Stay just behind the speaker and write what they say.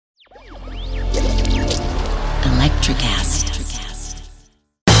Electrocast.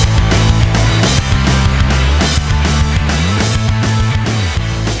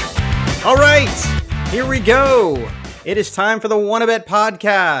 All right, here we go. It is time for the Wannabet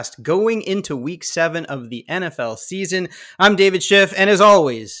podcast, going into week 7 of the NFL season. I'm David Schiff, and as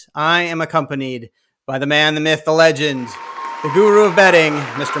always, I am accompanied by the man, the myth, the legend, the guru of betting,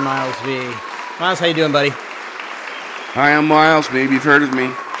 Mr. Miles V. Miles, how you doing, buddy? Hi, I'm Miles. Maybe you've heard of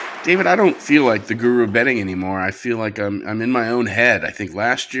me. David, I don't feel like the guru of betting anymore. I feel like I'm in my own head. I think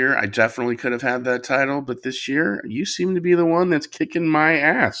last year I definitely could have had that title, but this year you seem to be the one that's kicking my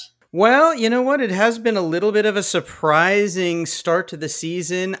ass. Well, you know what? It has been a little bit of a surprising start to the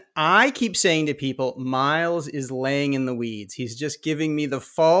season. I keep saying to people, Miles is laying in the weeds. He's just giving me the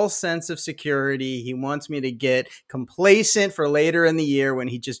false sense of security. He wants me to get complacent for later in the year when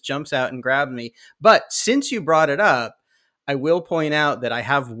he just jumps out and grabs me. But since you brought it up, I will point out that I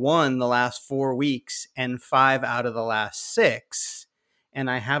have won the last 4 weeks and 5 out of the last 6. And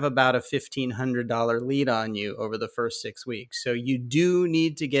I have about a $1,500 lead on you over the first 6 weeks. So you do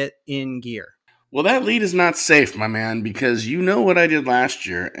need to get in gear. Well, that lead is not safe, my man, because you know what I did last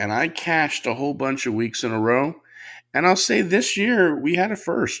year, and I cashed a whole bunch of weeks in a row. And I'll say this year we had a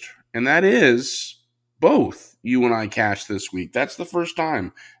first, and that is both you and I cashed this week. That's the first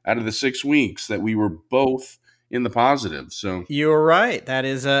time out of the 6 weeks that we were both in the positive. So you're right. That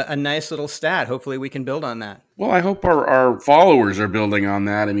is a nice little stat. Hopefully we can build on that. Well, I hope our followers are building on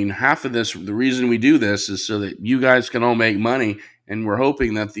that. I mean, half of this, the reason we do this is so that you guys can all make money. And we're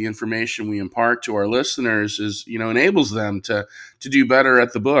hoping that the information we impart to our listeners is, enables them to do better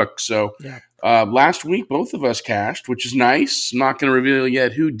at the book. So last week, both of us cashed, which is nice. I'm not going to reveal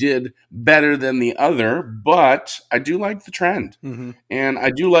yet who did better than the other, but I do like the trend. Mm-hmm. And I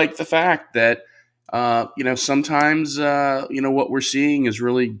do like the fact that sometimes, what we're seeing is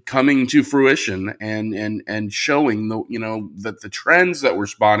really coming to fruition and showing that the trends that we're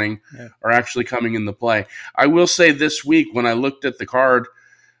spotting are actually coming into play. I will say this week, when I looked at the card,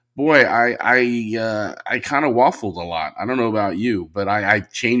 boy, I kind of waffled a lot. I don't know about you, but I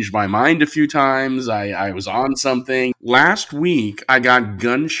changed my mind a few times. I was on something. Last week, I got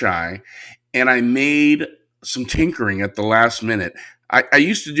gun shy and I made some tinkering at the last minute. I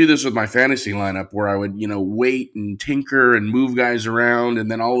used to do this with my fantasy lineup where I would, wait and tinker and move guys around, and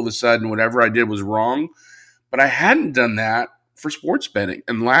then all of a sudden whatever I did was wrong. But I hadn't done that for sports betting.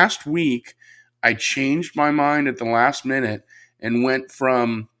 And last week I changed my mind at the last minute and went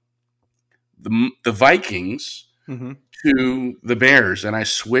from the Vikings to the Bears, and I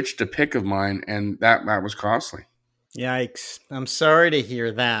switched a pick of mine, and that was costly. Yikes. I'm sorry to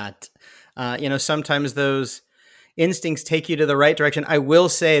hear that. Sometimes those instincts take you to the right direction. I will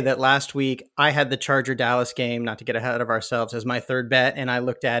say that last week I had the Charger-Dallas game, not to get ahead of ourselves, as my third bet, and I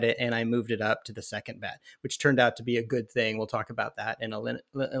looked at it and I moved it up to the second bet, which turned out to be a good thing. We'll talk about that in a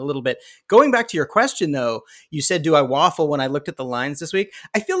little bit. Going back to your question, though, you said, do I waffle when I looked at the lines this week?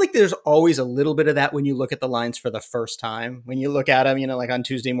 I feel like there's always a little bit of that when you look at the lines for the first time. When you look at them, like on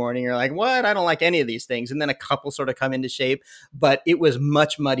Tuesday morning, you're like, what? I don't like any of these things. And then a couple sort of come into shape, but it was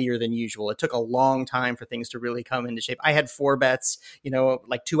much muddier than usual. It took a long time for things to really come into shape. I had 4 bets,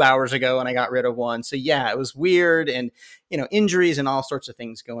 like 2 hours ago, and I got rid of one. So yeah, it was weird, and injuries and all sorts of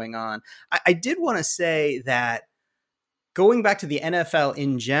things going on. I did want to say that going back to the NFL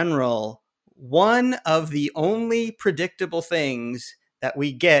in general, one of the only predictable things that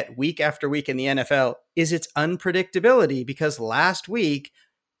we get week after week in the NFL is its unpredictability, because last week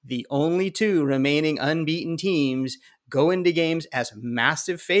the only 2 remaining unbeaten teams go into games as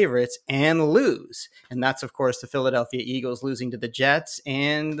massive favorites and lose. And that's, of course, the Philadelphia Eagles losing to the Jets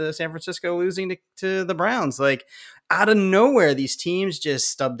and the San Francisco losing to the Browns. Like, out of nowhere, these teams just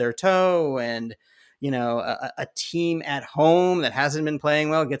stub their toe, and, a team at home that hasn't been playing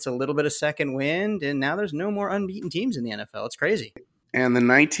well gets a little bit of second wind, and now there's no more unbeaten teams in the NFL. It's crazy. And the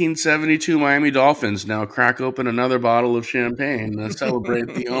 1972 Miami Dolphins now crack open another bottle of champagne to celebrate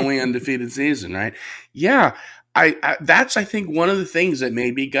the only undefeated season, right? Yeah. That's, I think, one of the things that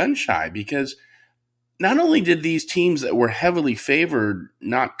made me gun shy, because not only did these teams that were heavily favored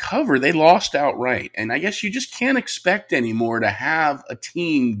not cover, they lost outright. And I guess you just can't expect anymore to have a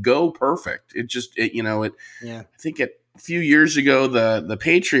team go perfect. I think a few years ago, the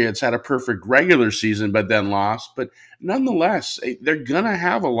Patriots had a perfect regular season, but then lost. But nonetheless, they're going to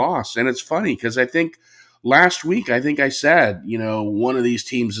have a loss. And it's funny because I think last week, I said, one of these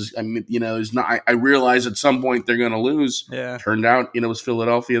teams is not. I realize at some point they're going to lose. Yeah. Turned out, it was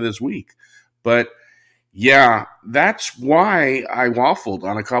Philadelphia this week. But yeah, that's why I waffled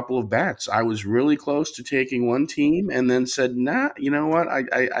on a couple of bets. I was really close to taking one team and then said, nah, you know what?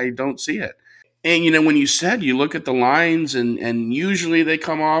 I don't see it. And, when you said you look at the lines and usually they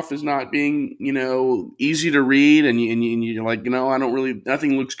come off as not being, easy to read and you're like, I don't really,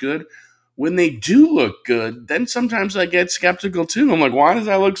 nothing looks good. When they do look good, then sometimes I get skeptical too. I'm like, why does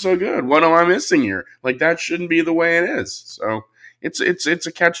that look so good? What am I missing here? Like, that shouldn't be the way it is. So it's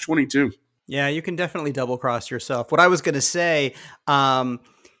a catch-22. Yeah, you can definitely double cross yourself. What I was going to say,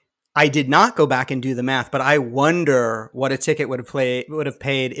 I did not go back and do the math, but I wonder what a ticket would have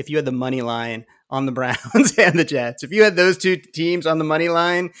paid if you had the money line on the Browns and the Jets. If you had those two teams on the money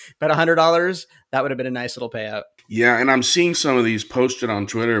line, bet $100, that would have been a nice little payout. Yeah, and I'm seeing some of these posted on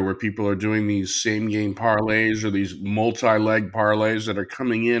Twitter where people are doing these same game parlays or these multi-leg parlays that are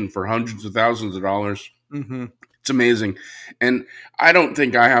coming in for hundreds of thousands of dollars. Mm-hmm. It's amazing. And I don't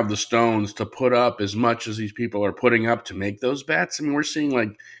think I have the stones to put up as much as these people are putting up to make those bets. I mean, we're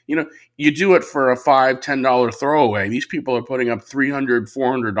seeing you do it for a $5, $10 throwaway. These people are putting up $300,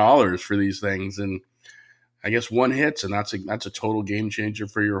 $400 for these things. And I guess one hits, and that's a total game changer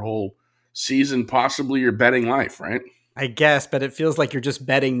for your whole season, possibly your betting life, right? I guess, but it feels like you're just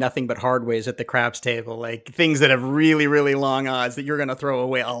betting nothing but hard ways at the craps table, like things that have really, really long odds that you're going to throw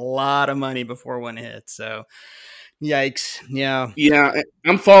away a lot of money before one hits. So yikes. Yeah. Yeah,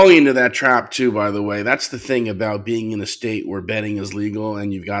 I'm falling into that trap too, by the way. That's the thing about being in a state where betting is legal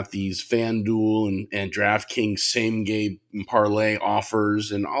and you've got these FanDuel and DraftKings same game parlay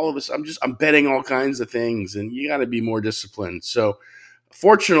offers and all of this. I'm betting all kinds of things and you got to be more disciplined. So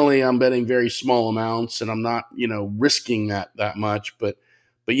fortunately, I'm betting very small amounts and I'm not, risking that much, but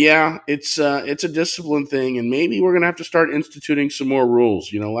yeah, it's a discipline thing, and maybe we're gonna have to start instituting some more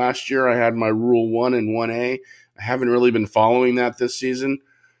rules. Last year I had my rule 1 and 1A. I haven't really been following that this season.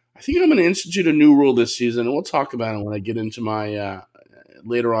 I think I'm going to institute a new rule this season, and we'll talk about it when I get into my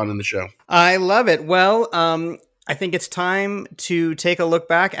later on in the show. I love it. Well, I think it's time to take a look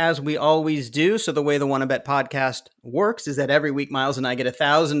back, as we always do. So the way the Wanna Bet podcast works is that every week Miles and I get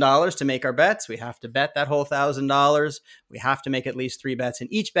 $1,000 to make our bets. We have to bet that whole $1,000. We have to make at least 3 bets,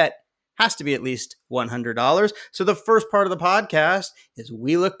 and each bet has to be at least $100. So the first part of the podcast is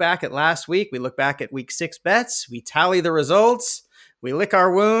we look back at last week. We look back at week 6 bets. We tally the results. We lick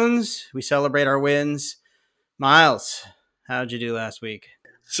our wounds. We celebrate our wins. Miles, how'd you do last week?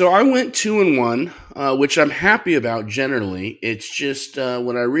 So I went 2-1, which I'm happy about generally. It's just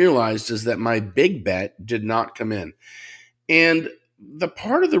what I realized is that my big bet did not come in. And the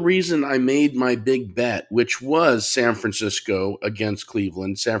part of the reason I made my big bet, which was San Francisco against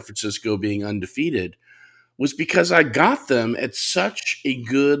Cleveland, San Francisco being undefeated, was because I got them at such a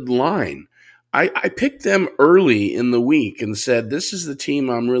good line. I picked them early in the week and said, this is the team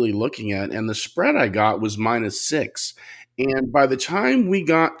I'm really looking at. And the spread I got was -6. And by the time we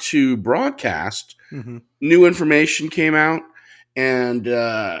got to broadcast, new information came out. And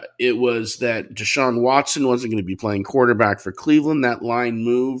it was that Deshaun Watson wasn't going to be playing quarterback for Cleveland. That line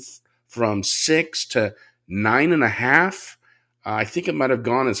moved from 6 to 9.5. I think it might have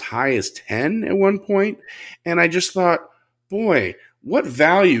gone as high as 10 at one point. And I just thought, boy, what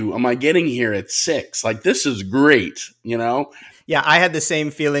value am I getting here at 6? Like, this is great, Yeah, I had the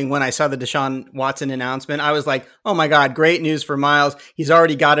same feeling when I saw the Deshaun Watson announcement. I was like, oh my God, great news for Miles. He's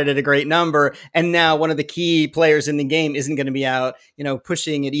already got it at a great number. And now one of the key players in the game isn't going to be out,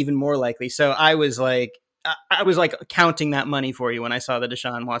 pushing it even more likely. So I was like counting that money for you when I saw the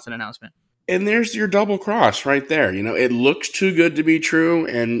Deshaun Watson announcement. And there's your double cross right there. It looks too good to be true,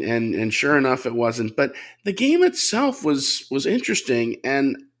 and sure enough, it wasn't. But the game itself was interesting,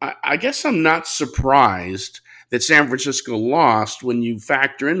 and I guess I'm not surprised that San Francisco lost when you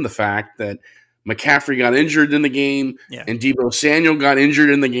factor in the fact that McCaffrey got injured in the game and Deebo Samuel got injured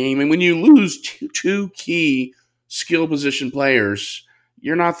in the game. And when you lose two key skill position players,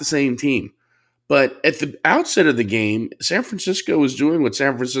 you're not the same team. But at the outset of the game, San Francisco was doing what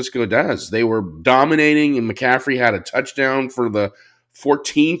San Francisco does. They were dominating, and McCaffrey had a touchdown for the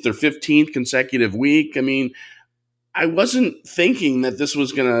 14th or 15th consecutive week. I mean, I wasn't thinking that this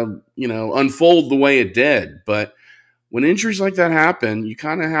was going to, unfold the way it did. But when injuries like that happen, you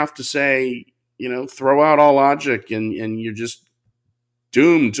kind of have to say, throw out all logic and you're just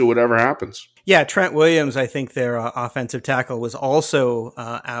doomed to whatever happens. Yeah, Trent Williams, I think their offensive tackle was also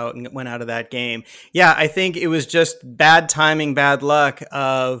out and went out of that game. Yeah, I think it was just bad timing, bad luck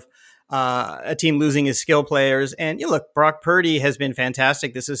of a team losing his skill players. And look, Brock Purdy has been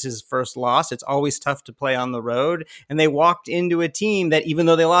fantastic. This is his first loss. It's always tough to play on the road. And they walked into a team that, even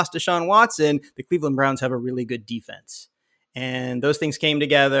though they lost Deshaun Watson, the Cleveland Browns have a really good defense. And those things came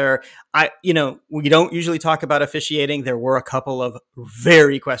together. We don't usually talk about officiating. There were a couple of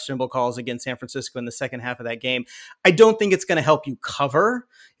very questionable calls against San Francisco in the second half of that game. I don't think it's going to help you cover.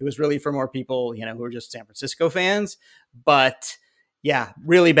 It was really for more people, who are just San Francisco fans. But yeah,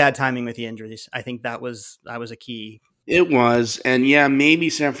 really bad timing with the injuries. I think that was a key. It was. And yeah, maybe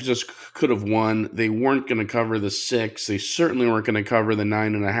San Francisco could have won. They weren't going to cover the 6. They certainly weren't going to cover the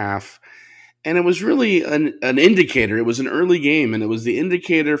 9.5. And it was really an indicator. It was an early game, and it was the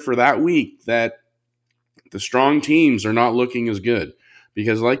indicator for that week that the strong teams are not looking as good.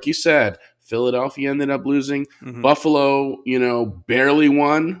 Because like you said, Philadelphia ended up losing. Mm-hmm. Buffalo, barely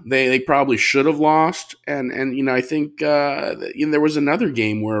won. They probably should have lost. And I think there was another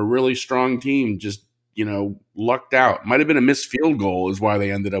game where a really strong team just, lucked out. Might have been a missed field goal is why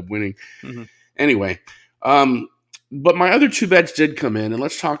they ended up winning. Mm-hmm. Anyway, but my other 2 bets did come in, and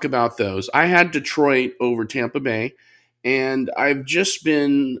let's talk about those. I had Detroit over Tampa Bay, and I've just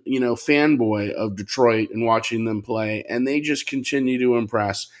been, fanboy of Detroit and watching them play, and they just continue to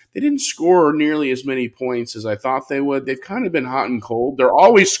impress. They didn't score nearly as many points as I thought they would. They've kind of been hot and cold. They're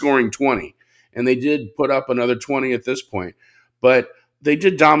always scoring 20, and they did put up another 20 at this point. But they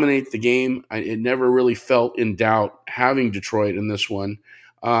did dominate the game. It never really felt in doubt having Detroit in this one.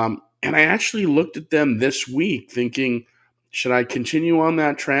 And I actually looked at them this week thinking, should I continue on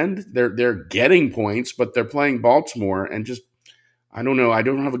that trend? They're getting points, but they're playing Baltimore, and just, I don't know. I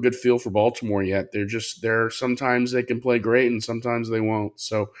don't have a good feel for Baltimore yet. They're sometimes they can play great and sometimes they won't.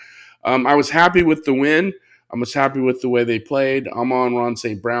 So I was happy with the win. I was happy with the way they played. Amon-Ra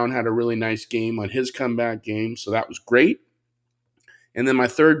St. Brown had a really nice game on his comeback game, so that was great. And then my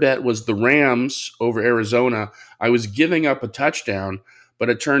third bet was the Rams over Arizona. I was giving up a touchdown, but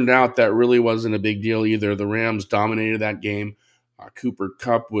it turned out that really wasn't a big deal either. The Rams dominated that game. Cooper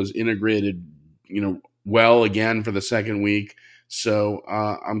Kupp was integrated, well again for the second week. So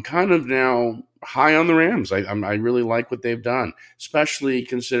I'm kind of now high on the Rams. I really like what they've done, especially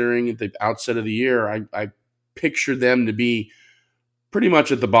considering at the outset of the year, I pictured them to be pretty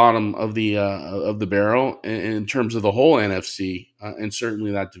much at the bottom of the barrel in terms of the whole NFC and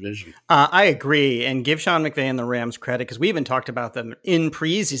certainly that division. I agree, and give Sean McVay and the Rams credit, because we even talked about them in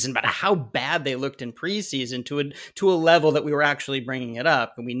preseason, about how bad they looked in preseason to a level that we were actually bringing it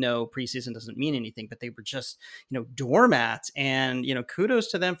up. And we know preseason doesn't mean anything, but they were just doormats. And kudos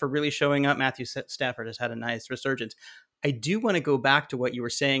to them for really showing up. Matthew Stafford has had a nice resurgence. I do want to go back to what you were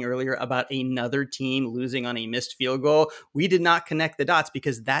saying earlier about another team losing on a missed field goal. We did not connect the dots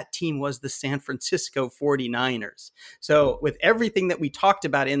because that team was the San Francisco 49ers. So with everything that we talked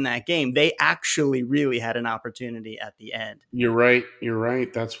about in that game, they actually really had an opportunity at the end. You're right.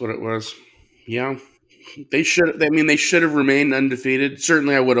 That's what it was. Yeah. They should have remained undefeated.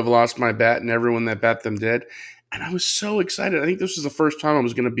 Certainly I would have lost my bet, and everyone that bet them did. And I was so excited. I think this was the first time I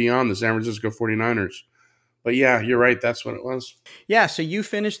was going to be on the San Francisco 49ers. But yeah, you're right. That's what it was. Yeah, so you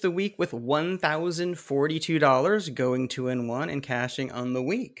finished the week with $1,042 going 2-1 and cashing on the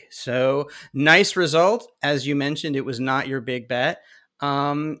week. So nice result. As you mentioned, it was not your big bet.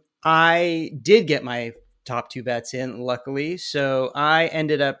 I did get my top 2 bets in, luckily. So I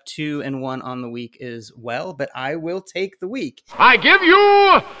ended up 2-1 on the week as well, but I will take the week. I give you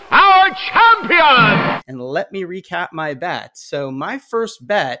our champion! And let me recap my bets. So my first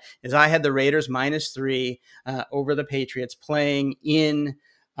bet is I had the Raiders -3 over the Patriots playing in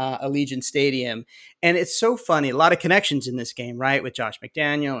Allegiant Stadium. And it's so funny. A lot of connections in this game, right? With Josh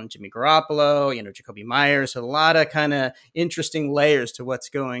McDaniel and Jimmy Garoppolo, Jacoby Myers. So a lot of kind of interesting layers to what's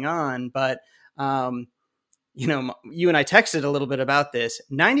going on. But, you and I texted a little bit about this.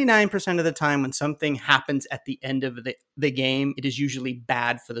 99% of the time when something happens at the end of the game, it is usually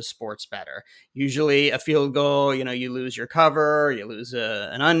bad for the sports bettor. Usually a field goal, you lose your cover, you lose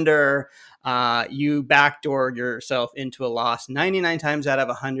an under, you backdoor yourself into a loss 99 times out of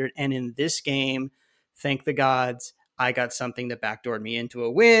 100. And in this game, thank the gods, I got something that backdoored me into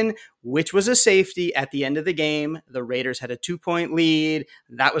a win, which was a safety at the end of the game. The Raiders had a 2-point lead.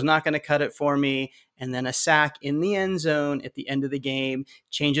 That was not going to cut it for me. And then a sack in the end zone at the end of the game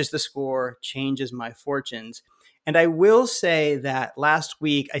changes the score, changes my fortunes. And I will say that last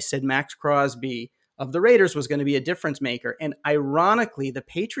week I said Max Crosby of the Raiders was going to be a difference maker. And ironically, the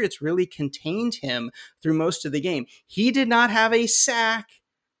Patriots really contained him through most of the game. He did not have a sack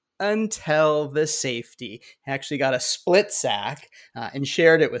until the safety. He actually got a split sack and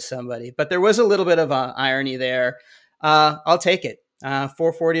shared it with somebody. But there was a little bit of irony there. I'll take it.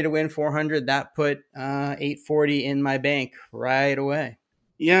 440 to win 400. That put 840 in my bank right away.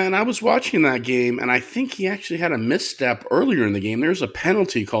 Yeah, and I was watching that game, and I think he actually had a misstep earlier in the game. There was a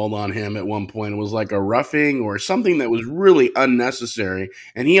penalty called on him at one point. It was like a roughing or something that was really unnecessary,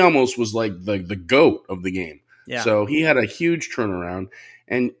 and he almost was like the GOAT of the game. Yeah. So he had a huge turnaround.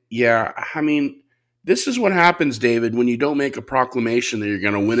 And yeah, I mean, this is what happens, David, when you don't make a proclamation that you're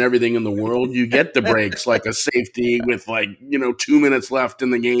going to win everything in the world. You get the breaks like a safety with 2 minutes left in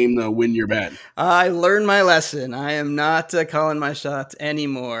the game to win your bet. I learned my lesson. I am not calling my shots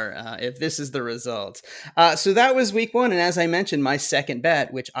anymore if this is the result. So that was week one. And as I mentioned, my second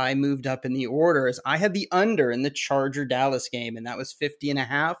bet, which I moved up in the order, is I had the under in the Charger Dallas game, and that was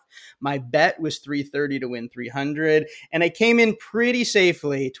 50.5. My bet was 330 to win 300. And I came in pretty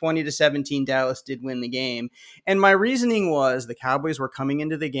safely. 20-17, Dallas did win the game. And my reasoning was the Cowboys were coming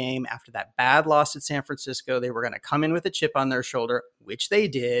into the game after that bad loss at San Francisco. They were going to come in with a chip on their shoulder, which they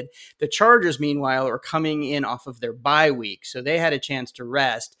did. The Chargers, meanwhile, are coming in off of their bye week, so they had a chance to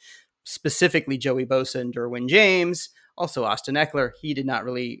rest, specifically Joey Bosa and Derwin James. Also Austin Eckler. He did not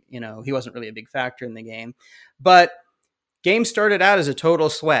really, he wasn't really a big factor in the game. But game started out as a total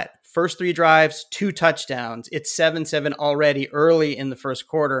sweat. First 3 drives, 2 touchdowns. It's 7-7 already early in the first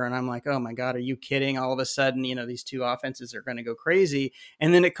quarter. And I'm like, oh my God, are you kidding? All of a sudden, these 2 offenses are going to go crazy.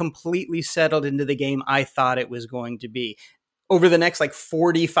 And then it completely settled into the game I thought it was going to be. Over the next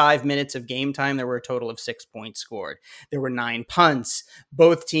 45 minutes of game time, there were a total of 6 points scored. There were 9 punts.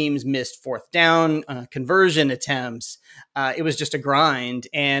 Both teams missed fourth down conversion attempts. It was just a grind.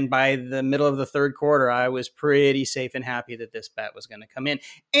 And by the middle of the third quarter, I was pretty safe and happy that this bet was going to come in.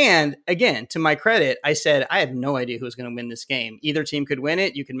 And again, to my credit, I said, I had no idea who was going to win this game. Either team could win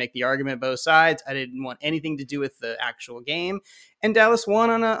it. You can make the argument both sides. I didn't want anything to do with the actual game. And Dallas won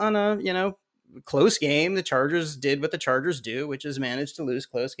on a close game. The Chargers did what the Chargers do, which is manage to lose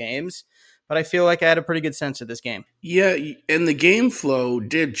close games. But I feel like I had a pretty good sense of this game. Yeah, and the game flow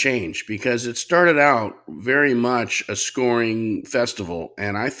did change because it started out very much a scoring festival,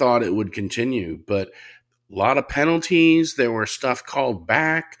 and I thought it would continue. But a lot of penalties. There were stuff called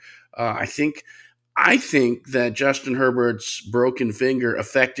back. I think that Justin Herbert's broken finger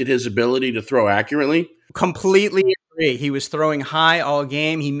affected his ability to throw accurately. Completely agree. He was throwing high all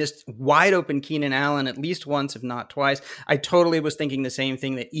game. He missed wide open Keenan Allen at least once, if not twice. I totally was thinking the same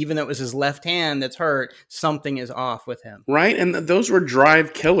thing, that even though it was his left hand that's hurt, something is off with him. Right, and those were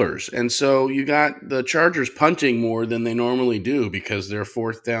drive killers. And so you got the Chargers punting more than they normally do because they're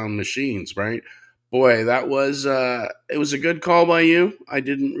fourth down machines, right? Boy, that was it was a good call by you. I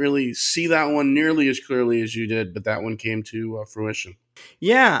didn't really see that one nearly as clearly as you did, but that one came to fruition.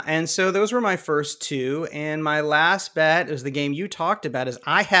 Yeah, and so those were my first 2, and my last bet is the game you talked about. Is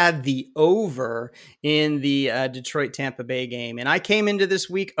I had the over in the Detroit-Tampa Bay game, and I came into this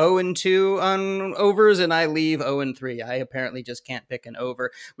week 0-2 on overs, and I leave 0-3. I apparently just can't pick an over.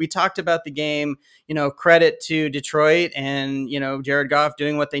 We talked about the game, credit to Detroit and, Jared Goff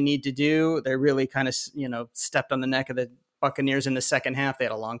doing what they need to do. They really kind of, stepped on the neck of the Buccaneers in the second half. They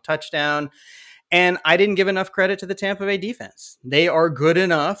had a long touchdown. And I didn't give enough credit to the Tampa Bay defense. They are good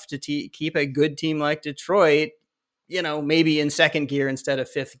enough to keep a good team like Detroit, maybe in second gear instead of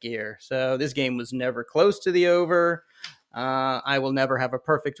fifth gear. So this game was never close to the over. I will never have a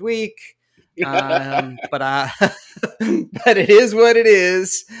perfect week. But it is what it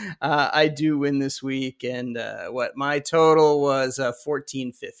is. I do win this week. And my total was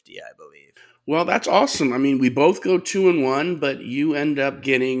 1450, I believe. Well, that's awesome. I mean, we both go 2-1, but you end up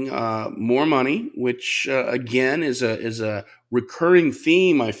getting more money, which again is a recurring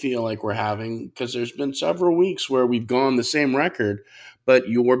theme. I feel like we're having because there's been several weeks where we've gone the same record, but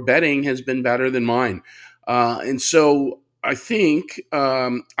your betting has been better than mine. And so I think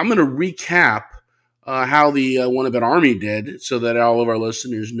I'm going to recap how the One Bet Army did so that all of our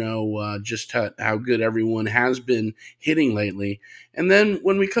listeners know just how good everyone has been hitting lately. And then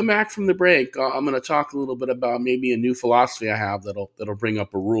when we come back from the break, I'm going to talk a little bit about maybe a new philosophy I have that'll bring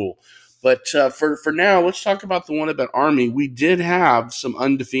up a rule. But for now, let's talk about the One Bet Army. We did have some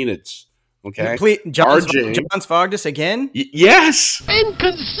undefeateds. Okay. John Svogdus again? Yes.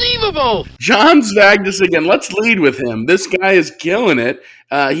 Inconceivable. John Svogdus again. Let's lead with him. This guy is killing it.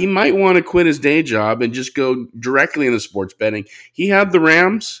 He might want to quit his day job and just go directly into sports betting. He had the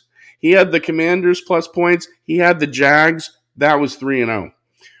Rams. He had the Commanders plus points. He had the Jags. That was 3-0.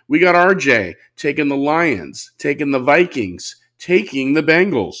 We got RJ taking the Lions, taking the Vikings, taking the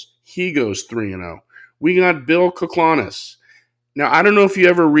Bengals. He goes 3-0. We got Bill Koklanis. Now, I don't know if you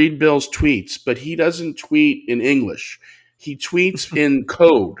ever read Bill's tweets, but he doesn't tweet in English. He tweets in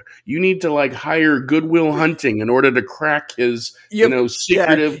code. You need to like hire Goodwill Hunting in order to crack his,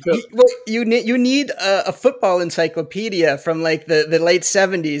 secretive code. You need a football encyclopedia from like the late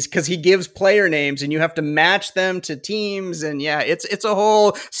 70s because he gives player names and you have to match them to teams. And yeah, it's a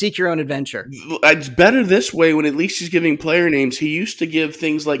whole seek your own adventure. It's better this way when at least he's giving player names. He used to give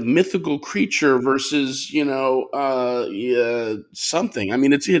things like mythical creature versus, something. I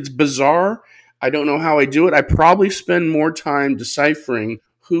mean, it's bizarre. I don't know how I do it. I probably spend more time deciphering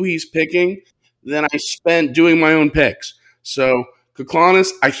who he's picking than I spent doing my own picks. So, Kuklanus,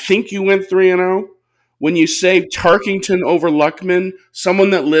 I think you went 3-0. When you say Tarkington over Luckman,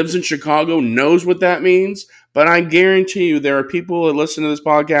 someone that lives in Chicago knows what that means, but I guarantee you there are people that listen to this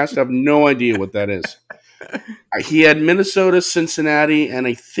podcast that have no idea what that is. He had Minnesota, Cincinnati, and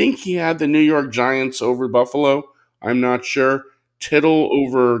I think he had the New York Giants over Buffalo. I'm not sure. Tittle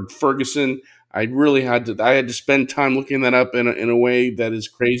over Ferguson. I had to spend time looking that up in a way that is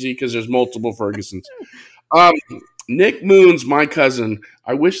crazy because there's multiple Fergusons. Nick Moon's my cousin.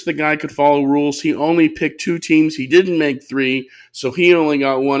 I wish the guy could follow rules. He only picked 2 teams. He didn't make 3, so he only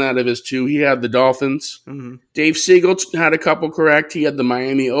got 1 out of his 2. He had the Dolphins. Mm-hmm. Dave Siegel had a couple correct. He had the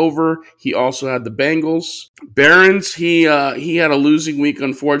Miami over. He also had the Bengals. Barons, he had a losing week,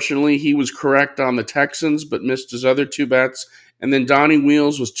 unfortunately. He was correct on the Texans, but missed his other 2 bets. And then Donnie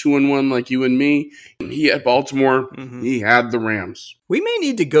Wheels was 2-1 like you and me. He had Baltimore. Mm-hmm. He had the Rams. We may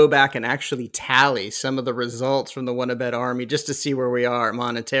need to go back and actually tally some of the results from the Wannabet Army just to see where we are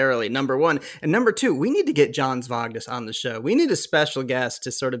monetarily, number 1. And number 2, we need to get John Zvogdas on the show. We need a special guest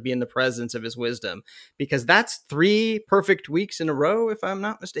to sort of be in the presence of his wisdom, because that's 3 perfect weeks in a row, if I'm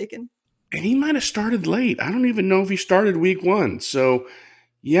not mistaken. And he might have started late. I don't even know if he started week 1. So...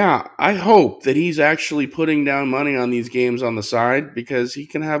 yeah, I hope that he's actually putting down money on these games on the side because he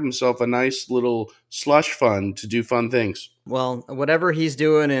can have himself a nice little slush fund to do fun things. Well, whatever he's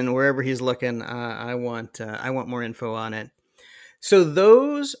doing and wherever he's looking, I want more info on it. So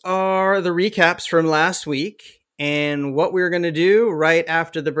those are the recaps from last week. And what we're going to do right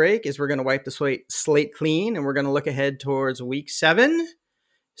after the break is we're going to wipe the slate clean and we're going to look ahead towards week 7.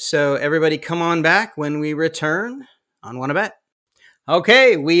 So everybody come on back when we return on Wannabet.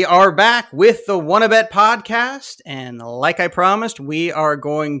 Okay, we are back with the Wannabet podcast, and like I promised, we are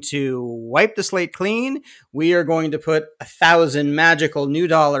going to wipe the slate clean. We are going to put 1,000 magical new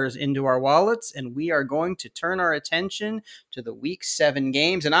dollars into our wallets, and we are going to turn our attention to the Week 7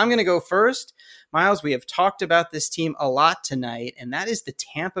 games. And I'm going to go first. Miles, we have talked about this team a lot tonight, and that is the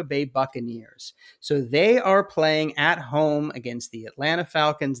Tampa Bay Buccaneers. So they are playing at home against the Atlanta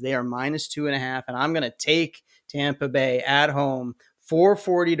Falcons. They are -2.5, and I'm going to take Tampa Bay at home.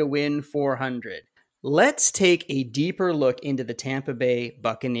 440 to win 400. Let's take a deeper look into the Tampa Bay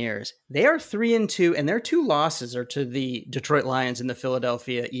Buccaneers. They are 3-2, and their 2 losses are to the Detroit Lions and the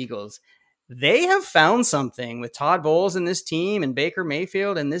Philadelphia Eagles. They have found something with Todd Bowles and this team and Baker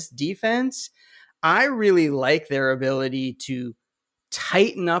Mayfield and this defense. I really like their ability to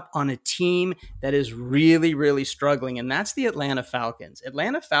tighten up on a team that is really, really struggling, and that's the Atlanta Falcons.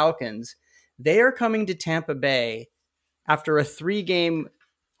 Atlanta Falcons, they are coming to Tampa Bay after a 3-game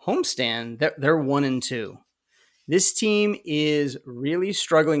homestand. They're 1-2. This team is really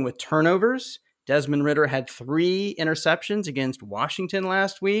struggling with turnovers. Desmond Ridder had 3 interceptions against Washington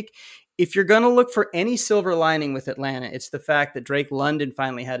last week. If you're going to look for any silver lining with Atlanta, it's the fact that Drake London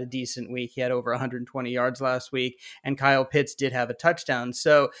finally had a decent week. He had over 120 yards last week, and Kyle Pitts did have a touchdown.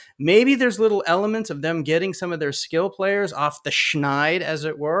 So maybe there's little elements of them getting some of their skill players off the schneid, as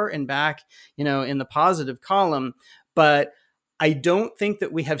it were, and back, in the positive column. But I don't think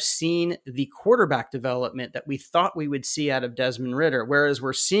that we have seen the quarterback development that we thought we would see out of Desmond Ridder, whereas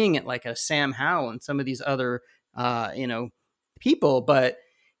we're seeing it like a Sam Howell and some of these other, people. But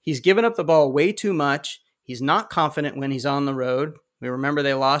he's given up the ball way too much. He's not confident when he's on the road. We remember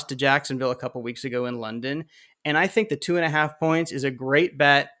they lost to Jacksonville a couple weeks ago in London. And I think the 2.5 points is a great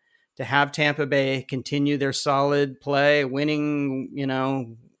bet to have Tampa Bay continue their solid play,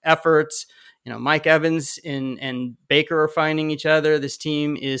 winning, efforts. Mike Evans and Baker are finding each other. This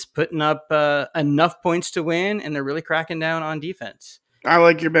team is putting up enough points to win, and they're really cracking down on defense. I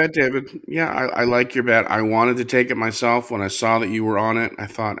like your bet, David. Yeah, I like your bet. I wanted to take it myself when I saw that you were on it. I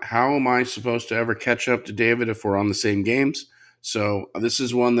thought, how am I supposed to ever catch up to David if we're on the same games? So this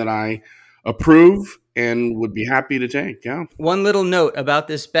is one that I approve and would be happy to take. Yeah. One little note about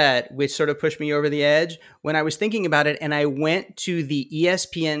this bet, which sort of pushed me over the edge when I was thinking about it, and I went to the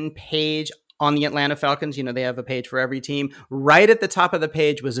ESPN page on the Atlanta Falcons. They have a page for every team. Right at the top of the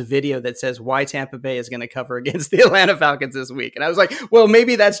page was a video that says why Tampa Bay is going to cover against the Atlanta Falcons this week. And I was like, well,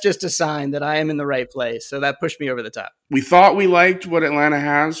 maybe that's just a sign that I am in the right place. So that pushed me over the top. We thought we liked what Atlanta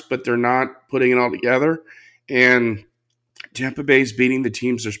has, but they're not putting it all together. And Tampa Bay's beating the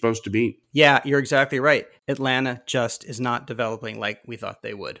teams they're supposed to beat. Yeah, you're exactly right. Atlanta just is not developing like we thought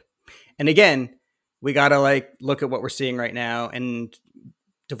they would. And again, we got to look at what we're seeing right now and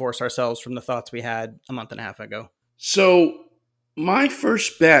divorce ourselves from the thoughts we had a month and a half ago. So my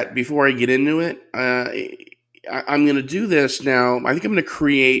first bet before I get into it, I'm going to do this now. I think I'm going to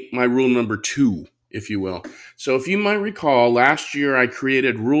create my rule number 2, if you will. So if you might recall, last year I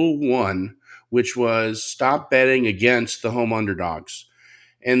created rule 1, which was stop betting against the home underdogs.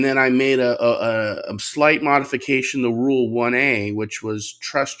 And then I made a slight modification to rule 1A, which was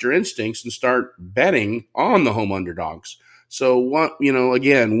trust your instincts and start betting on the home underdogs. So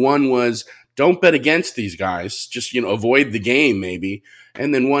one was don't bet against these guys, just, avoid the game maybe.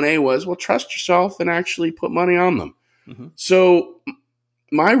 And then 1A was, well, trust yourself and actually put money on them. Mm-hmm. So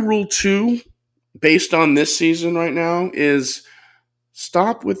my rule 2, based on this season right now, is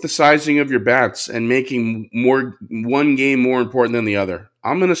stop with the sizing of your bets and making one game more important than the other.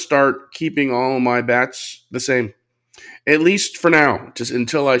 I'm going to start keeping all of my bets the same, at least for now, just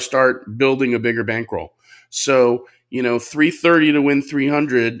until I start building a bigger bankroll. So, 330 to win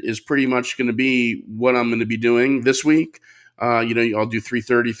 300 is pretty much going to be what I'm going to be doing this week. I'll do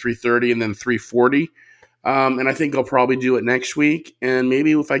 330, and then 340. And I think I'll probably do it next week. And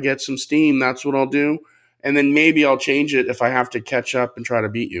maybe if I get some steam, that's what I'll do. And then maybe I'll change it if I have to catch up and try to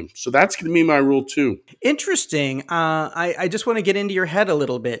beat you. So that's going to be my rule 2. Interesting. I just want to get into your head a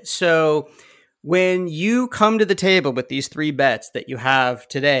little bit. So when you come to the table with these 3 bets that you have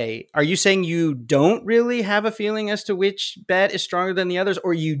today, are you saying you don't really have a feeling as to which bet is stronger than the others,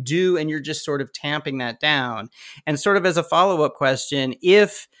 or you do and you're just sort of tamping that down? And sort of as a follow-up question,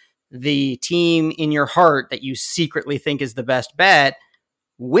 if the team in your heart that you secretly think is the best bet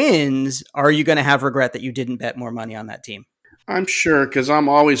wins, are you going to have regret that you didn't bet more money on that team? I'm sure, because I'm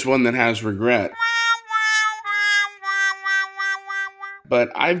always one that has regret.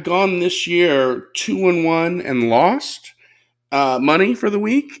 But I've gone this year 2-1 and lost money for the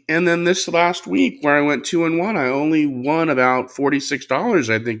week. And then this last week where I went 2-1, I only won about $46,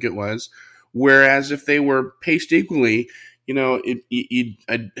 I think it was. Whereas if they were paced equally,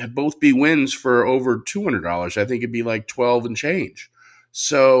 I'd both be wins for over $200. I think it'd be like 12 and change.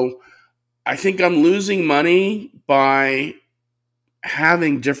 So I think I'm losing money by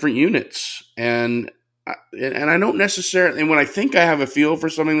having different units. And I don't necessarily, and when I think I have a feel for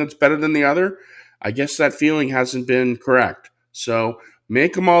something that's better than the other, I guess that feeling hasn't been correct. So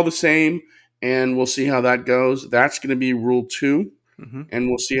make them all the same, and we'll see how that goes. That's going to be rule 2, and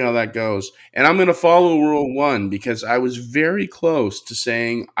we'll see how that goes. And I'm going to follow rule 1 because I was very close to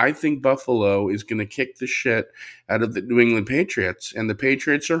saying I think Buffalo is going to kick the shit out of the New England Patriots, and the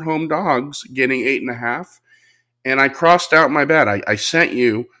Patriots are home dogs getting 8.5. And I crossed out my bet. I sent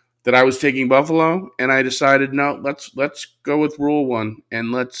you that I was taking Buffalo, and I decided, no, let's go with rule 1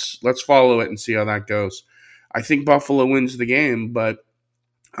 and let's follow it and see how that goes. I think Buffalo wins the game, but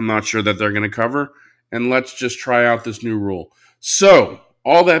I'm not sure that they're going to cover, and let's just try out this new rule. So,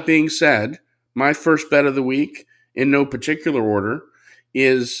 all that being said, my first bet of the week, in no particular order,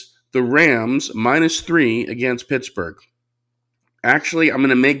 is the Rams -3 against Pittsburgh. Actually, I'm going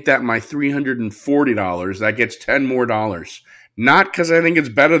to make that my $340. That gets $10 more. Not because I think it's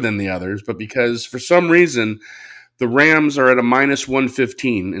better than the others, but because for some reason the Rams are at a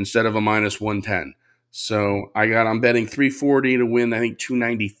 -115 instead of a -110. So I'm betting 340 to win, I think,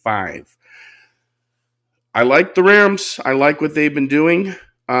 295. I like the Rams. I like what they've been doing.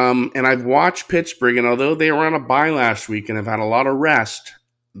 And I've watched Pittsburgh, and although they were on a bye last week and have had a lot of rest,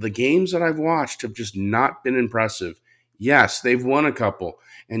 the games that I've watched have just not been impressive. Yes, they've won a couple.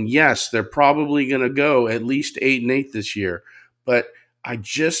 And yes, they're probably going to go at least 8-8 this year. But I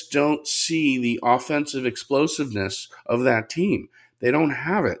just don't see the offensive explosiveness of that team. They don't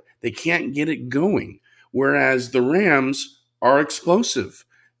have it. They can't get it going. Whereas the Rams are explosive.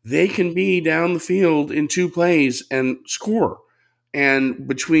 They can be down the field in 2 plays and score. And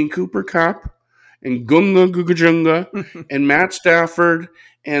between Cooper Kupp and Gunga Gugajunga and Matt Stafford,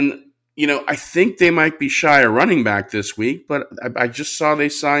 and I think they might be shy a running back this week, but I just saw they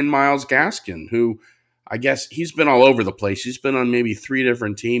signed Myles Gaskin, who I guess he's been all over the place. He's been on maybe 3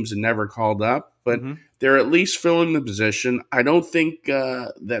 different teams and never called up, but they're at least filling the position. I don't think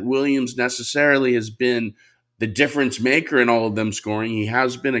that Williams necessarily has been the difference maker in all of them scoring. He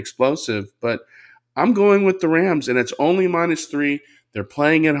has been explosive, but I'm going with the Rams, and it's only -3. They're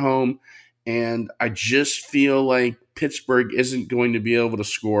playing at home, And I just feel like Pittsburgh isn't going to be able to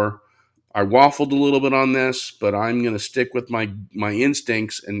score. I waffled a little bit on this, but I'm going to stick with my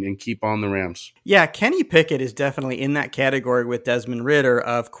instincts and keep on the Rams. Yeah, Kenny Pickett is definitely in that category with Desmond Ridder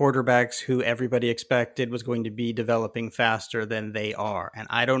of quarterbacks who everybody expected was going to be developing faster than they are. And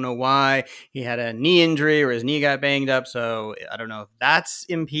I don't know why. He had a knee injury or his knee got banged up, so I don't know if that's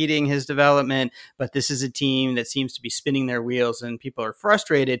impeding his development, but this is a team that seems to be spinning their wheels and people are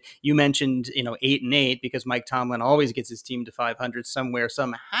frustrated. You mentioned, 8-8 because Mike Tomlin always gets his team to 500 somewhere,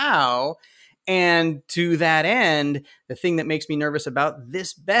 somehow. And to that end, the thing that makes me nervous about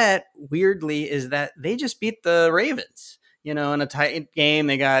this bet, weirdly, is that they just beat the Ravens. In a tight game,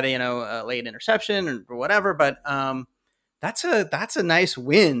 they got a late interception or whatever. But that's a nice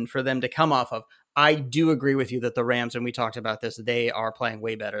win for them to come off of. I do agree with you that the Rams, and we talked about this, they are playing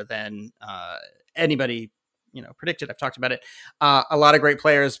way better than anybody predicted. I've talked about it. A lot of great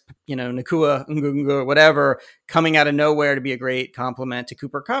players, Nakua, Ngungu, whatever, coming out of nowhere to be a great compliment to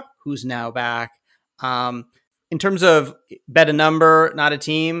Cooper Kupp, who's now back. In terms of bet a number, not a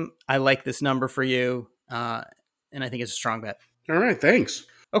team, I like this number for you. And I think it's a strong bet. All right. Thanks.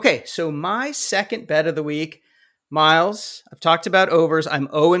 Okay. So my second bet of the week, Miles, I've talked about overs. I'm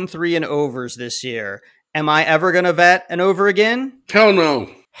 0-3 in overs this year. Am I ever going to bet an over again? Hell no.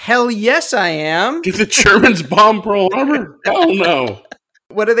 Hell yes, I am. Did the Germans bomb Pearl Harbor? Hell no.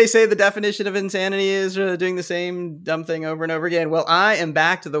 What do they say the definition of insanity is? Doing the same dumb thing over and over again. Well, I am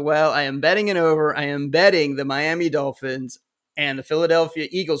back to the well. I am betting an over. I am betting the Miami Dolphins and the Philadelphia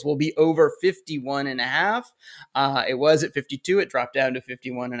Eagles will be over 51.5. It was at 52. It dropped down to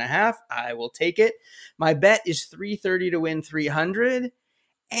 51.5. I will take it. My bet is 330 to win 300.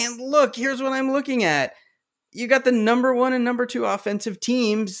 And look, here's what I'm looking at. You got the number 1 and number 2 offensive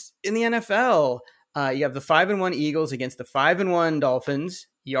teams in the NFL. You have the 5-1 Eagles against the 5-1 Dolphins.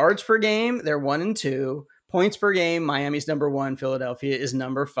 Yards per game, they're 1-2. Points per game, Miami's number 1. Philadelphia is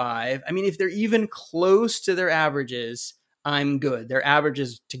number 5. I mean, if they're even close to their averages, I'm good. Their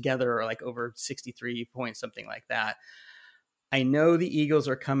averages together are like over 63 points, something like that. I know the Eagles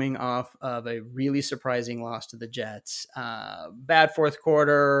are coming off of a really surprising loss to the Jets. Bad fourth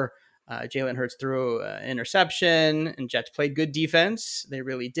quarter. Jalen Hurts threw an interception, and Jets played good defense. They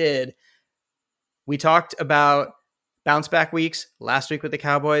really did. We talked about bounce back weeks last week with the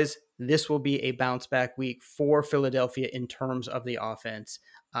Cowboys. This will be a bounce back week for Philadelphia in terms of the offense.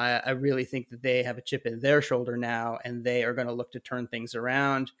 I really think that they have a chip in their shoulder now, and they are going to look to turn things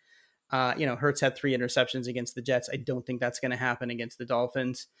around. Hurts had 3 interceptions against the Jets. I don't think that's going to happen against the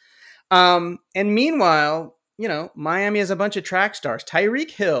Dolphins. And meanwhile, Miami has a bunch of track stars.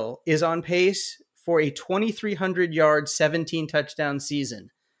 Tyreek Hill is on pace for a 2,300-yard, 17-touchdown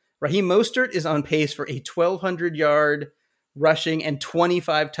season. Raheem Mostert is on pace for a 1,200-yard rushing and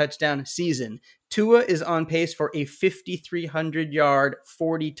 25-touchdown season. Tua is on pace for a 5,300-yard,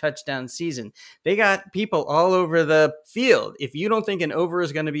 40-touchdown season. They got people all over the field. If you don't think an over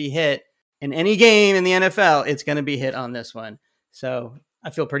is going to be hit in any game in the NFL, it's going to be hit on this one. So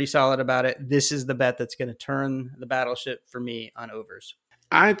I feel pretty solid about it. This is the bet that's going to turn the battleship for me on overs.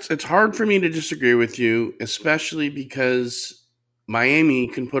 It's hard for me to disagree with you, especially because Miami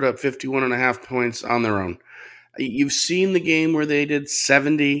can put up 51.5 points on their own. You've seen the game where they did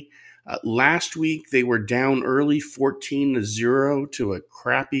 70. Last week, they were down early 14-0 to a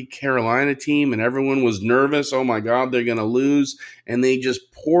crappy Carolina team, and everyone was nervous. Oh, my God, they're going to lose. And they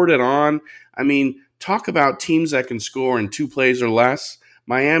just poured it on. I mean, talk about teams that can score in 2 plays or less.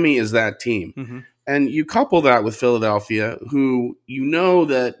 Miami is that team. Mm-hmm. And you couple that with Philadelphia, who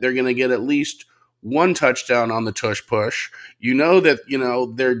that they're going to get at least 1 touchdown on the tush push.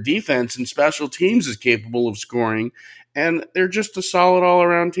 That, their defense and special teams is capable of scoring, and they're just a solid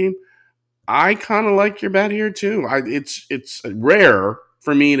all-around team. I kind of like your bet here, too. It's rare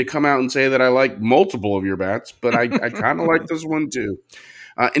for me to come out and say that I like multiple of your bets, but I kind of like this one, too.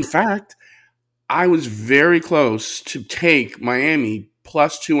 In fact, I was very close to take Miami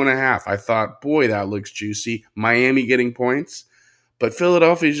plus 2.5. I thought, boy, that looks juicy. Miami getting points. But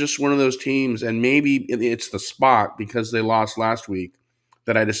Philadelphia is just one of those teams, and maybe it's the spot because they lost last week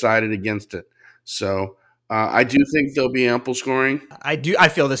that I decided against it. So I do think there'll be ample scoring. I do. I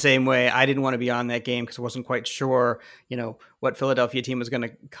feel the same way. I didn't want to be on that game because I wasn't quite sure, what Philadelphia team was going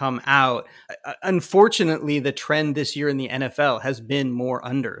to come out. Unfortunately, the trend this year in the NFL has been more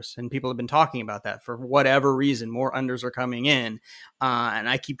unders, and people have been talking about that for whatever reason. More unders are coming in, and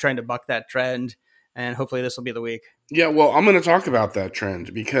I keep trying to buck that trend, and hopefully this will be the week. Yeah, well, I'm going to talk about that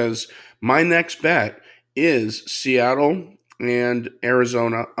trend because my next bet is Seattle and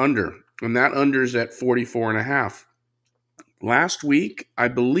Arizona under. And that under is at 44.5. last week, I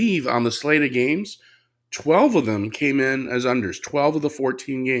believe on the slate of games, 12 of them came in as unders. 12 of the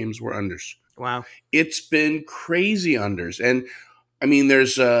 14 games were unders. Wow. It's been crazy unders. And I mean,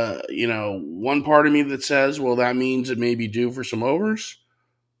 there's one part of me that says, well, that means it may be due for some overs.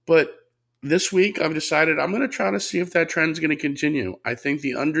 But this week, I've decided I'm going to try to see if that trend's going to continue. I think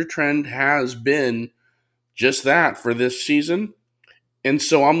the under trend has been just that for this season. And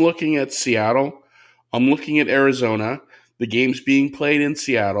so I'm looking at Seattle. I'm looking at Arizona. The game's being played in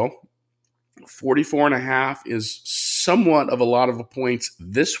Seattle. 44.5 is somewhat of a lot of points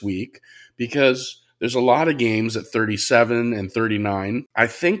this week because there's a lot of games at 37 and 39. I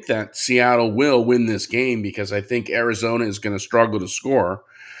think that Seattle will win this game because I think Arizona is going to struggle to score.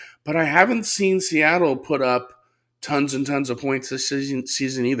 But I haven't seen Seattle put up tons and tons of points this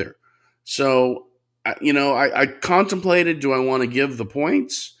season either. So, I contemplated, do I want to give the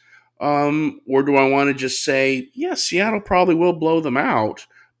points? Or do I want to just say, yeah, Seattle probably will blow them out.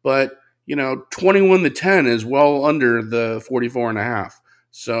 But, 21-10 is well under the 44.5.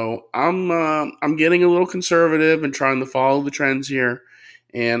 So I'm getting a little conservative and trying to follow the trends here.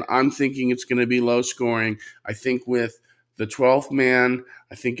 And I'm thinking it's going to be low scoring. I think with the 12th man,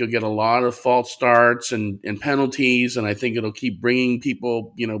 I think you'll get a lot of false starts and penalties. And I think it'll keep bringing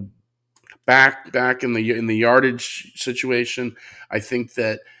people, back in the yardage situation. I think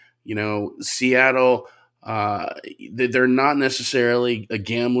that, Seattle, they're not necessarily a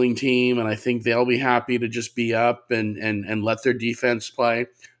gambling team, and I think they'll be happy to just be up and let their defense play.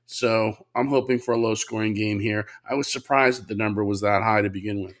 So I'm hoping for a low-scoring game here. I was surprised that the number was that high to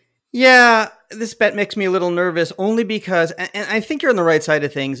begin with. Yeah, this bet makes me a little nervous only because, and I think you're on the right side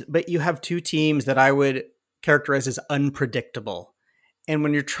of things, but you have two teams that I would characterize as unpredictable. And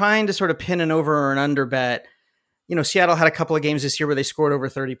when you're trying to sort of pin an over or an under bet, Seattle had a couple of games this year where they scored over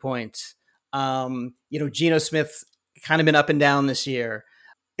 30 points. Geno Smith's kind of been up and down this year.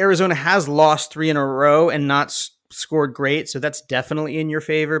 Arizona has lost 3 in a row and not scored great, so that's definitely in your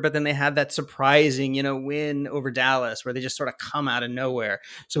favor. But then they had that surprising, win over Dallas where they just sort of come out of nowhere.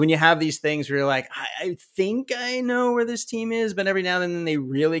 So when you have these things where you're like, I think I know where this team is, but every now and then they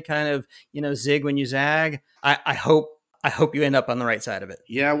really kind of, zig when you zag. I hope you end up on the right side of it.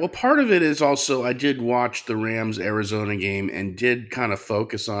 Yeah, well, part of it is also I did watch the Rams-Arizona game and did kind of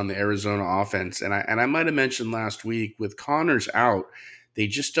focus on the Arizona offense. And I might have mentioned last week, with Connors out, they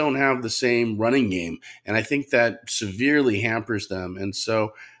just don't have the same running game. And I think that severely hampers them. And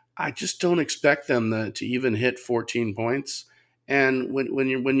so I just don't expect them to even hit 14 points. And when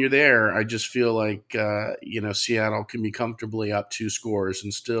you're there, I just feel like Seattle can be comfortably up 2 scores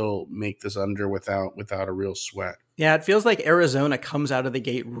and still make this under without a real sweat. Yeah, it feels like Arizona comes out of the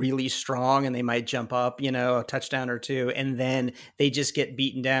gate really strong and they might jump up, a touchdown or two, and then they just get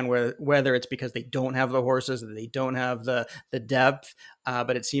beaten down, whether it's because they don't have the horses, they don't have the depth,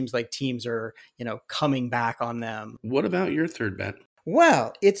 but it seems like teams are, coming back on them. What about your third bet?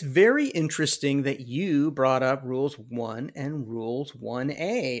 Well, it's very interesting that you brought up Rules 1 and Rules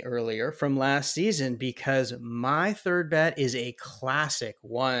 1A earlier from last season, because my third bet is a classic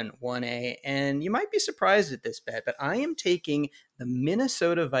 1A, and you might be surprised at this bet, but I am taking the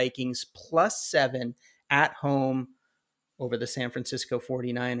Minnesota Vikings +7 at home over the San Francisco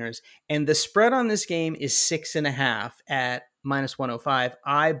 49ers, and the spread on this game is 6.5 at -105.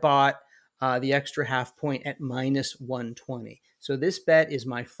 I bought the extra half point at -120. So this bet is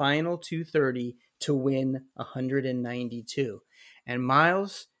my final 230 to win 192. And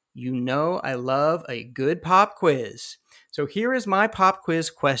Miles, I love a good pop quiz. So here is my pop quiz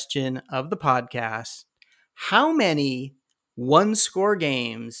question of the podcast. How many one-score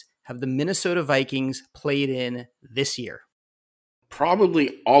games have the Minnesota Vikings played in this year?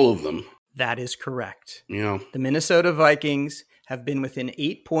 Probably all of them. That is correct. The Minnesota Vikings have been within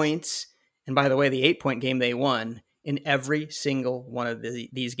 8 points. And by the way, the 8-point game they won in every single one of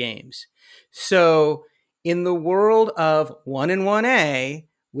these games. So in the world of 1 and 1A,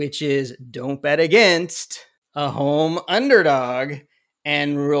 which is don't bet against a home underdog,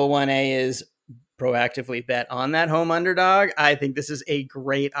 and Rule 1A is proactively bet on that home underdog, I think this is a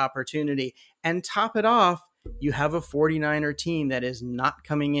great opportunity. And top it off, you have a 49er team that is not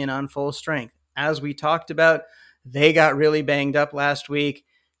coming in on full strength. As we talked about, they got really banged up last week.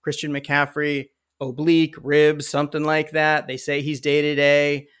 Christian McCaffrey, oblique, ribs, something like that. They say he's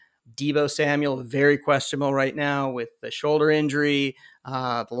day-to-day. Deebo Samuel, very questionable right now with the shoulder injury.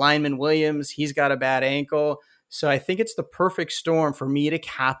 The lineman Williams, he's got a bad ankle. So I think it's the perfect storm for me to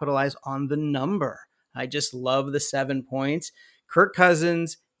capitalize on the number. I just love the 7 points. Kirk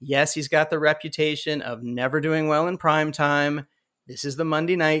Cousins, yes, he's got the reputation of never doing well in prime time. This is the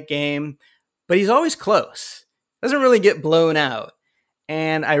Monday night game, but he's always close. doesn't really get blown out.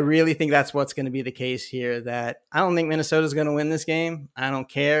 And I really think that's what's going to be the case here, that I don't think Minnesota's going to win this game. I don't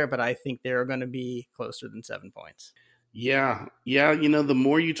care, but I think they're going to be closer than 7 points. Yeah. The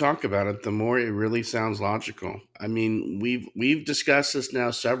more you talk about it, the more it really sounds logical. I mean, we've discussed this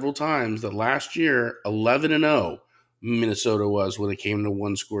now several times that last year 11-0 Minnesota was when it came to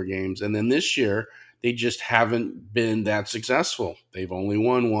one-score games, and then this year they just haven't been that successful. They've only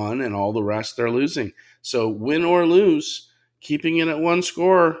won one, and all the rest they're losing. So win or lose, keeping it at one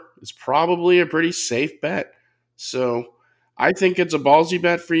score is probably a pretty safe bet. So I think it's a ballsy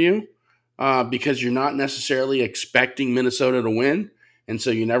bet for you because you're not necessarily expecting Minnesota to win, and so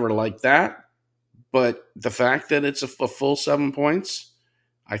you never like that. But the fact that it's a full 7 points,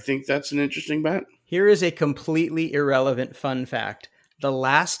 I think that's an interesting bet. Here is a completely irrelevant fun fact. The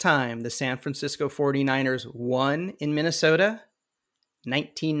last time the San Francisco 49ers won in Minnesota,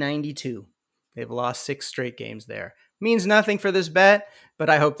 1992. They've lost 6 straight games there. Means nothing for this bet, but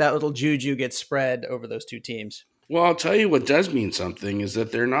I hope that little juju gets spread over those two teams. Well, I'll tell you what does mean something is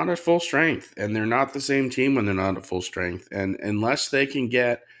that they're not at full strength, and they're not the same team when they're not at full strength. And unless they can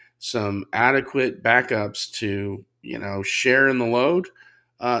get some adequate backups to, share in the load,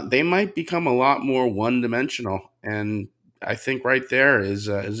 they might become a lot more one-dimensional. And I think right there is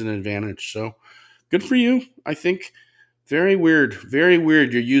an advantage. So good for you. I think very weird. Very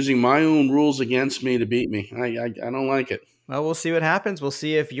weird. You're using my own rules against me to beat me. I don't like it. Well, we'll see what happens. We'll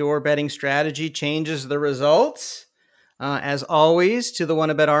see if your betting strategy changes the results. As always, to the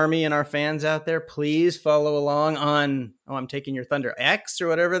WannaBet Army and our fans out there, please follow along on, I'm taking your thunder, X or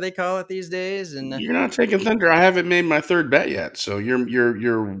whatever they call it these days. And you're not taking thunder. I haven't made my third bet yet, so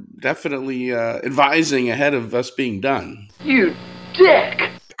you're definitely advising ahead of us being done. You dick!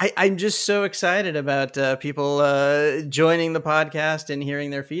 I'm just so excited about people joining the podcast and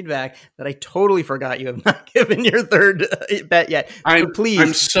hearing their feedback that I totally forgot you have not given your third bet yet. So please.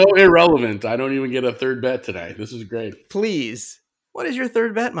 I'm so irrelevant. I don't even get a third bet today. This is great. Please. What is your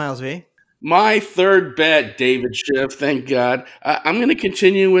third bet, Miles V? My third bet, David Schiff, thank God. I'm going to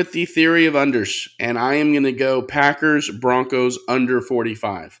continue with the theory of unders, and I am going to go Packers, Broncos under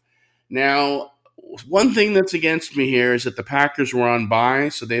 45. Now, one thing that's against me here is that the Packers were on bye,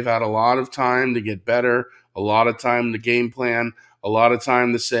 so they've had a lot of time to get better, a lot of time to game plan, a lot of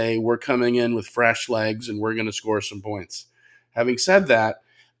time to say we're coming in with fresh legs and we're going to score some points. Having said that,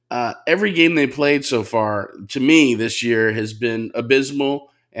 every game they played so far, to me this year, has been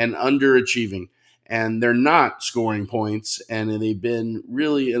abysmal and underachieving, and they're not scoring points, and they've been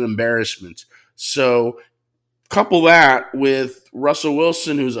really an embarrassment. So couple that with Russell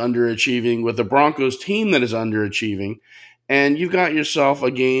Wilson, who's underachieving, with the Broncos team that is underachieving, and you've got yourself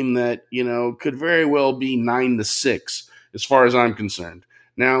a game that, could very well be 9-6 as far as I'm concerned.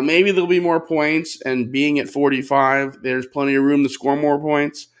 Now, maybe there'll be more points, and being at 45, there's plenty of room to score more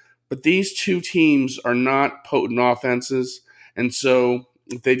points, but these two teams are not potent offenses, and so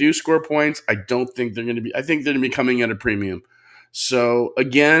if they do score points, I think they're going to be coming at a premium. So,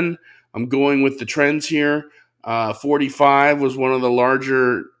 again, I'm going with the trends here. 45 was one of the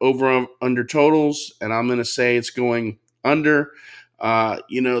larger over-under totals, and I'm going to say it's going under.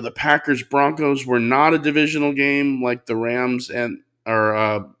 The Packers-Broncos were not a divisional game like the Rams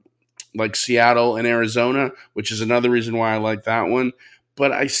or like Seattle and Arizona, which is another reason why I like that one.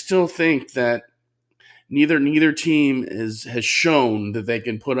 But I still think that neither team has shown that they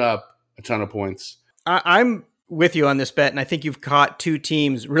can put up a ton of points. I'm with you on this bet, and I think you've caught two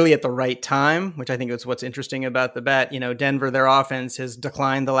teams really at the right time, which I think is what's interesting about the bet. Denver, their offense has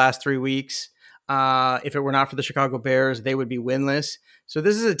declined the last 3 weeks. If it were not for the Chicago Bears, they would be winless. So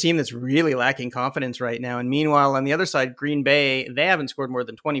this is a team that's really lacking confidence right now. And meanwhile, on the other side, Green Bay, they haven't scored more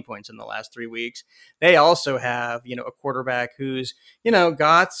than 20 points in the last 3 weeks. They also have, a quarterback who's,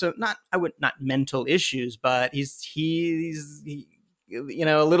 got some, not mental issues, but he's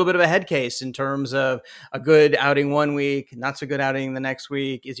a little bit of a head case in terms of a good outing 1 week, not so good outing the next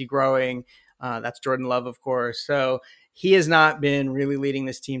week. Is he growing? That's Jordan Love, of course. So he has not been really leading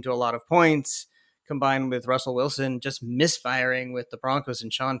this team to a lot of points, combined with Russell Wilson just misfiring with the Broncos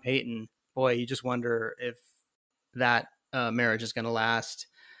and Sean Payton. Boy, you just wonder if that marriage is going to last.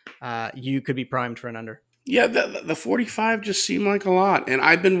 You could be primed for an under. Yeah, the 45 just seemed like a lot. And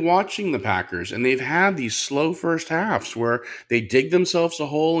I've been watching the Packers, and they've had these slow first halves where they dig themselves a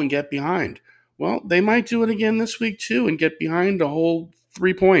hole and get behind. Well, they might do it again this week too and get behind a whole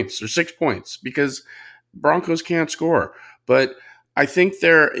 3 points or 6 points because Broncos can't score. But I think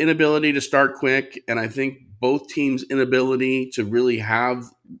their inability to start quick, and I think both teams' inability to really have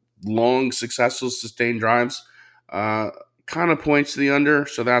long, successful, sustained drives kind of points to the under.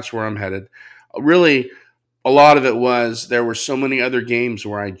 So that's where I'm headed. Really, a lot of it was there were so many other games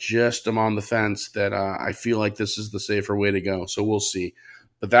where I just am on the fence that I feel like this is the safer way to go. So we'll see.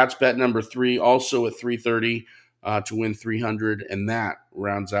 But that's bet number 3, also at 330 to win 300, and that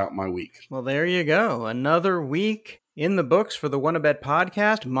rounds out my week. Well, there you go. Another week in the books for the WannaBet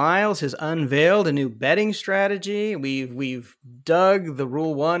podcast. Miles has unveiled a new betting strategy. We've dug the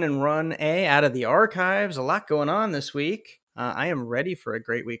Rule 1 and Run A out of the archives. A lot going on this week. I am ready for a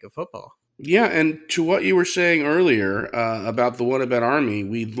great week of football. Yeah, and to what you were saying earlier about the WannaBet Army,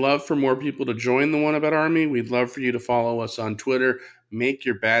 we'd love for more people to join the WannaBet Army. We'd love for you to follow us on Twitter, make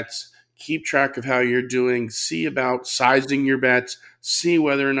your bets, keep track of how you're doing, see about sizing your bets, see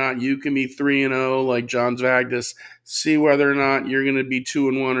whether or not you can be 3-0 like John Zvagdis, see whether or not you're going to be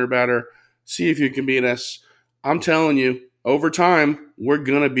 2-1 or better, see if you can beat us. I'm telling you, over time, we're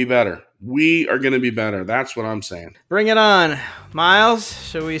going to be better. We are going to be better. That's what I'm saying. Bring it on. Miles,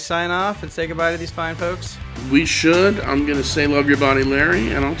 shall we sign off and say goodbye to these fine folks? We should. I'm going to say love your body,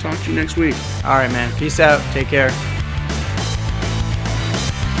 Larry, and I'll talk to you next week. All right, man. Peace out. Take care.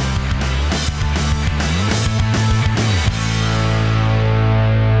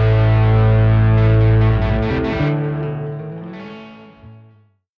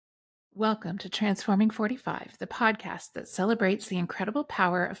 Welcome to Transforming 45, the podcast that celebrates the incredible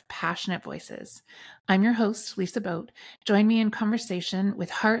power of passionate voices. I'm your host, Lisa Boat. Join me in conversation with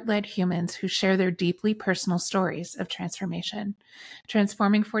heart-led humans who share their deeply personal stories of transformation.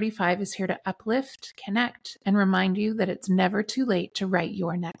 Transforming 45 is here to uplift, connect, and remind you that it's never too late to write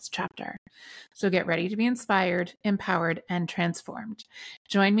your next chapter. So get ready to be inspired, empowered, and transformed.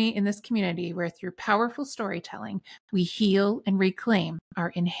 Join me in this community where through powerful storytelling, we heal and reclaim our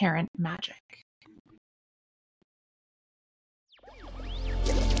inherent magic.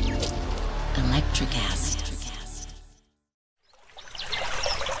 Electricast.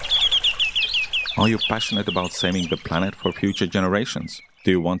 Are you passionate about saving the planet for future generations?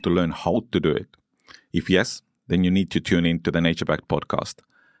 Do you want to learn how to do it? If yes, then you need to tune in to the Nature Backed podcast.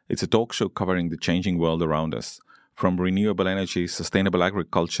 It's a talk show covering the changing world around us, from renewable energy, sustainable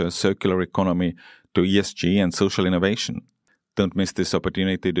agriculture, circular economy, to ESG and social innovation. Don't miss this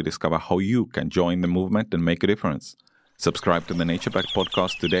opportunity to discover how you can join the movement and make a difference. Subscribe to the Nature Backed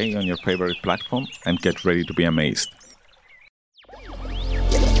podcast today on your favorite platform and get ready to be amazed.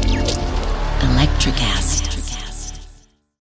 Electricast.